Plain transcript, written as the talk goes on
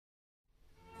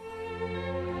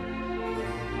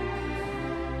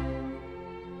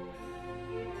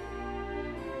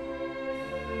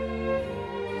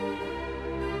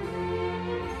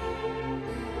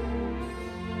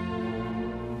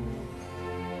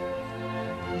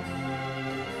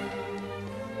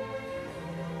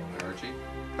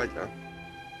Hi, John.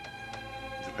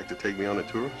 Would you like to take me on a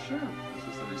tour? Sure. This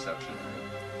is the reception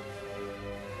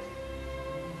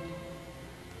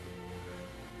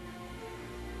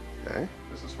area. Okay.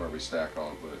 This is where we stack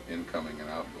all the incoming and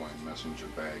outgoing messenger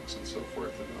bags and so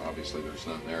forth. And obviously there's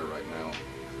none there right now.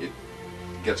 It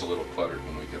gets a little cluttered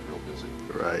when we get real busy.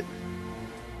 Right.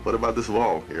 What about this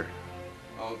wall here?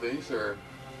 Oh, these are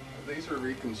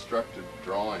reconstructed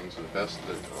drawings, the best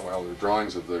that, well, they're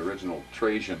drawings of the original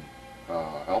Trajan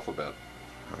alphabet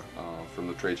from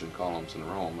the Trajan columns in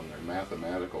Rome, and they're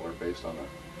mathematical. They're based on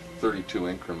a 32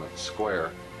 increment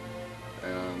square,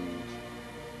 and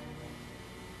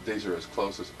these are as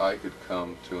close as I could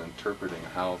come to interpreting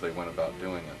how they went about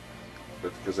doing it,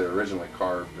 but because they're originally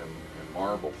carved in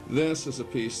marble. This is a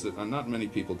piece that not many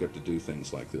people get to do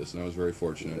things like this, and I was very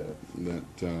fortunate that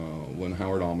when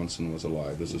Howard Amundsen was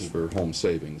alive, this is for Home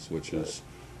Savings, which is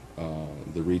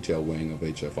the retail wing of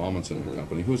H.F. Amundsen and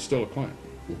Company, who's still a client.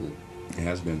 It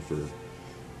has been for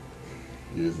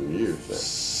Years and years.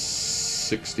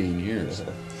 16 years.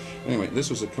 Anyway, this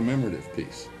was a commemorative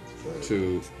piece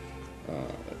to,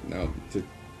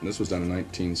 this was done in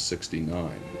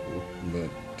 1969, but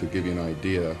to give you an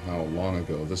idea how long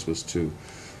ago, this was to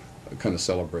kind of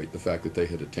celebrate the fact that they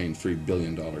had attained $3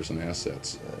 billion in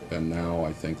assets. And now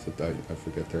I think that, I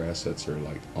forget, their assets are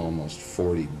like almost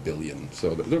 40 billion.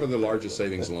 So they're the largest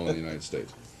savings loan in the United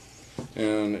States.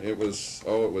 And it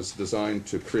was designed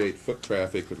to create foot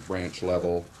traffic at branch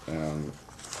level. And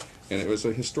it was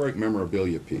a historic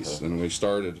memorabilia piece. And we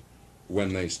started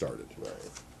when they started.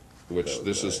 Which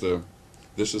this is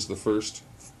the first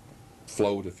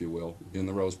float, if you will, in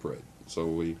the Rose Parade. So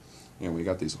we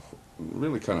got these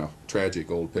really kind of tragic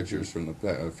old pictures from the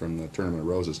Tournament of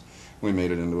Roses. We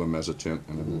made it into a mezzotint,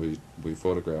 and then we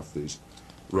photographed these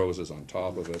roses on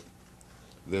top of it.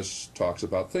 This talks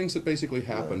about things that basically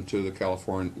happened to the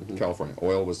California.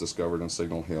 Oil was discovered on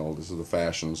Signal Hill. This is the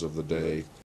fashions of the day.